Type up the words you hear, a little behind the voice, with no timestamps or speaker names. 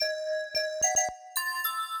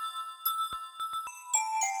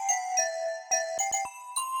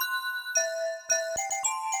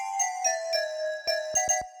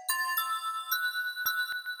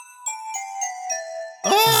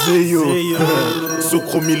Zeyo,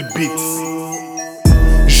 Socromi le beat.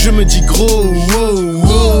 Je me dis gros, wow,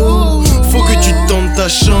 wow, faut que tu tentes ta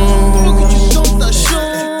chance.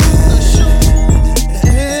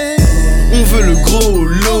 On veut le gros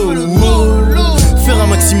lot, faire un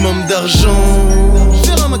maximum d'argent.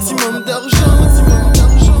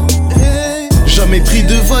 Jamais pris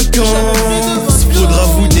de vacances, faudra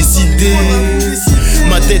vous décider.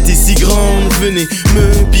 Ma tête est si grande, venez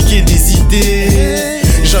me piquer des idées.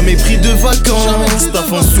 Jamais pris de vacances,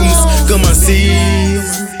 taf en soums comme un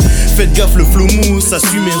séisme. Faites gaffe le flow mousse,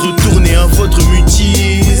 assumez, retournez à votre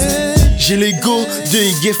mutisme. J'ai l'ego de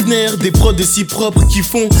Geffner, des prods si propres qui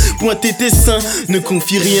font pointer tes seins. Ne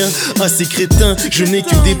confie rien à ces crétins, je n'ai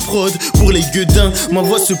que des prods pour les gueudins. Ma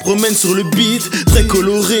voix se promène sur le beat, très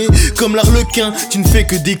coloré comme l'arlequin. Tu ne fais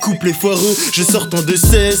que des couplets foireux, je sors en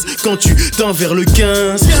 2-16 quand tu tends vers le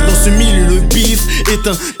 15. Dans ce milieu le bif est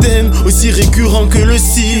un thème aussi récurrent que le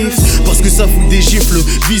sif, parce que ça fout des gifles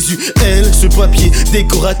visuels, ce papier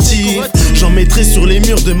décoratif. J'en mettrai sur les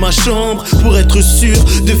murs de ma chambre pour être sûr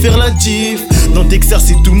de faire la diff. Dans Texas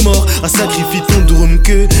c'est tout mort, à sacrifier ton drum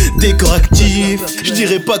que décor actif. Je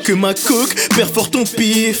dirais pas que ma coque perfore ton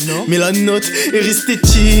pif, mais la note est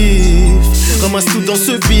récitétive. Ramasse tout dans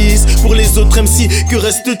ce bis, pour les autres MC que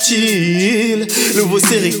reste-t-il? Le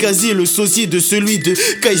Vosser est quasi le sosie de celui de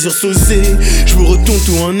Kaiser Sosé. Je vous retourne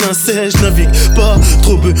tout en inceste, je navigue pas,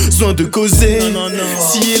 trop besoin de causer.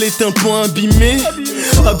 Si elle est un point abîmé,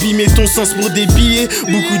 abîmer ton sens pour des billets.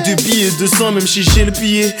 Beaucoup de billets de sang, même si j'ai le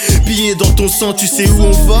billet. Billet dans ton sang, tu sais où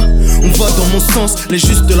on va? On va dans mon sens, les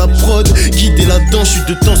justes de la prod. Guidé là-dedans, je suis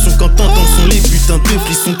de tension quand t'entends sont les putains de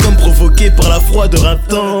frissons comme provoqués par la froideur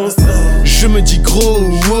intense. Je me dis gros,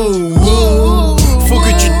 wow, wow, faut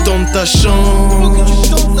que tu tentes ta chance.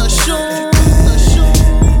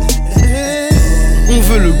 On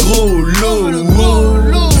veut le gros lot,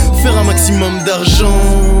 faire un maximum d'argent.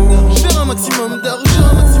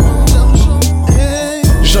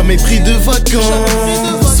 Jamais pris de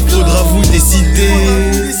vacances, faudra vous décider.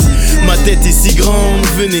 Ma tête est si grande,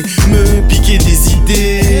 venez me piquer des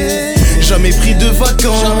idées. Jamais pris de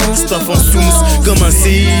vacances, taf en soums comme un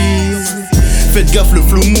séisme. Faites gaffe le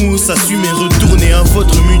flow mousse, assumez, retournez à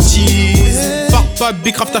votre mutisme. Pas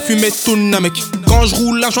Big Craft, t'as fumé tout na mec. Quand je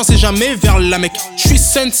roule un joint c'est jamais vers la mec. J'suis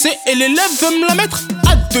sensei et l'élève veut me la mettre.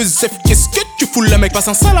 A2F, qu'est-ce que tu fous la mec? Passe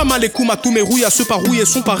un salam aleikoum à tous mes rouilles, à ceux pas rouillés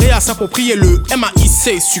sont parés à s'approprier le MAIC.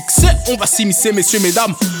 Succès, on va s'immiscer messieurs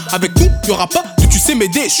mesdames. Avec nous, y'aura pas de tu sais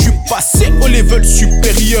m'aider. J'suis passé au level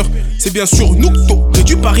supérieur. C'est bien sûr nous que t'aurais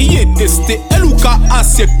dû parier. Tester Luka,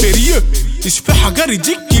 c'est périlleux. Il se fait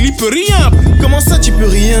hagaridik qu'il y peut rien. Comment ça tu peux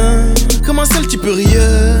rien? Comment ça tu peux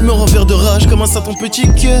rien? Me renverre de rage, comment ça ton petit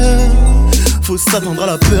cœur? Faut s'attendre à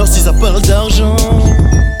la peur si ça parle d'argent.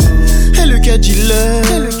 Et le cas dealer,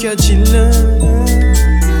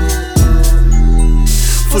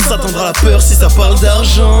 faut s'attendre à la peur si ça parle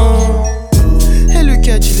d'argent. Et le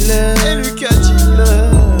cas dealer,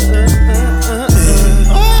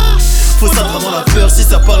 faut s'attendre à la peur si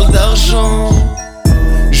ça parle d'argent.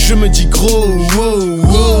 Je me dis gros, wow,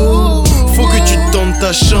 wow, faut que tu tentes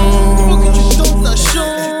ta chance.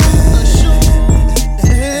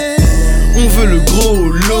 On veut le gros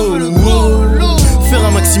lot, faire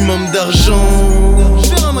un maximum d'argent.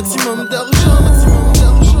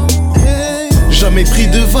 Jamais pris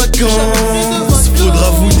de vacances, faudra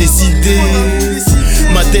vous décider.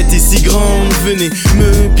 Ma tête est si grande, venez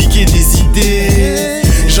me piquer des idées.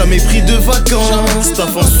 Jamais pris de vacances,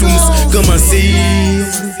 taf en soums comme un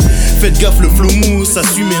séisme. Faites gaffe le flow mousse,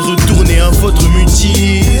 assumez, retournez à votre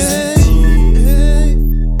mutisme.